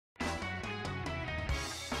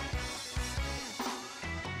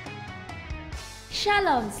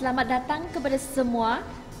Shalom, selamat datang kepada semua.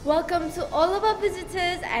 Welcome to all of our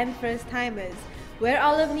visitors and first-timers. We're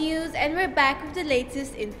Olive News and we're back with the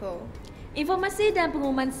latest info. Informasi dan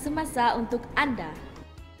pengumuman semasa untuk anda.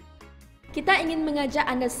 Kita ingin mengajak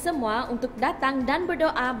anda semua untuk datang dan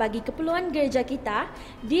berdoa bagi keperluan gereja kita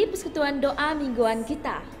di Persekutuan Doa Mingguan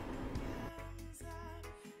kita.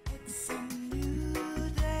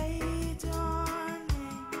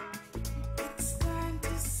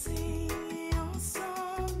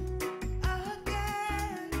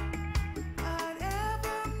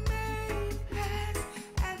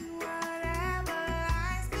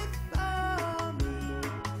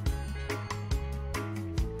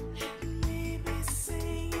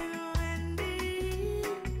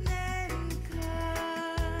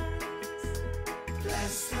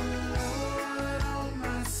 Bless the Lord, oh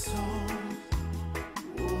my soul,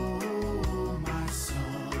 oh my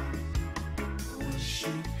soul,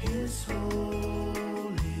 worship His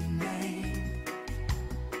holy name,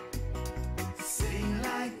 sing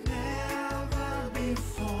like never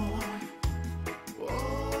before,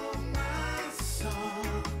 oh my soul,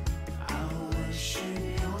 I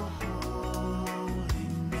worship Your holy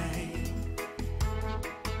name,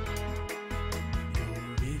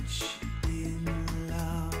 You're rich in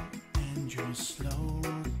love and You're slow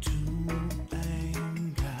to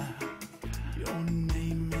anger. Your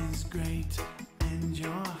name is great and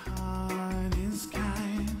Your heart is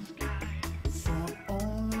kind. For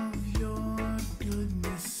all of Your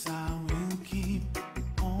goodness I will keep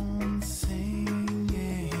on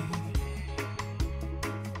singing.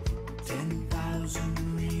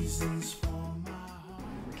 10,000 reasons for my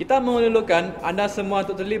heart. Kita mengelulukan anda semua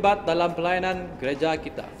untuk terlibat dalam pelayanan gereja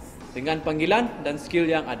kita dengan panggilan dan skill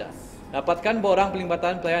yang ada. Dapatkan borang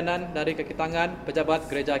pelibatan pelayanan dari kaki tangan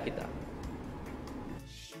pejabat gereja kita.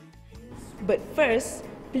 But first,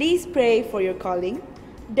 please pray for your calling.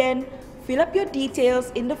 Then, fill up your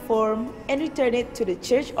details in the form and return it to the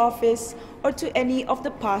church office or to any of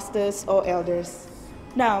the pastors or elders.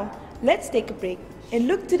 Now, let's take a break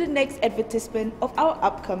and look to the next advertisement of our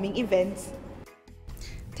upcoming events.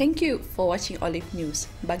 Thank you for watching Olive News.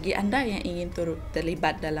 Bagi anda yang ingin turut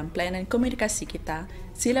terlibat dalam pelayanan komunikasi kita,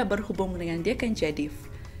 sila berhubung dengan Deacon Jadif.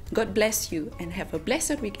 God bless you and have a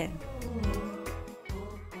blessed weekend.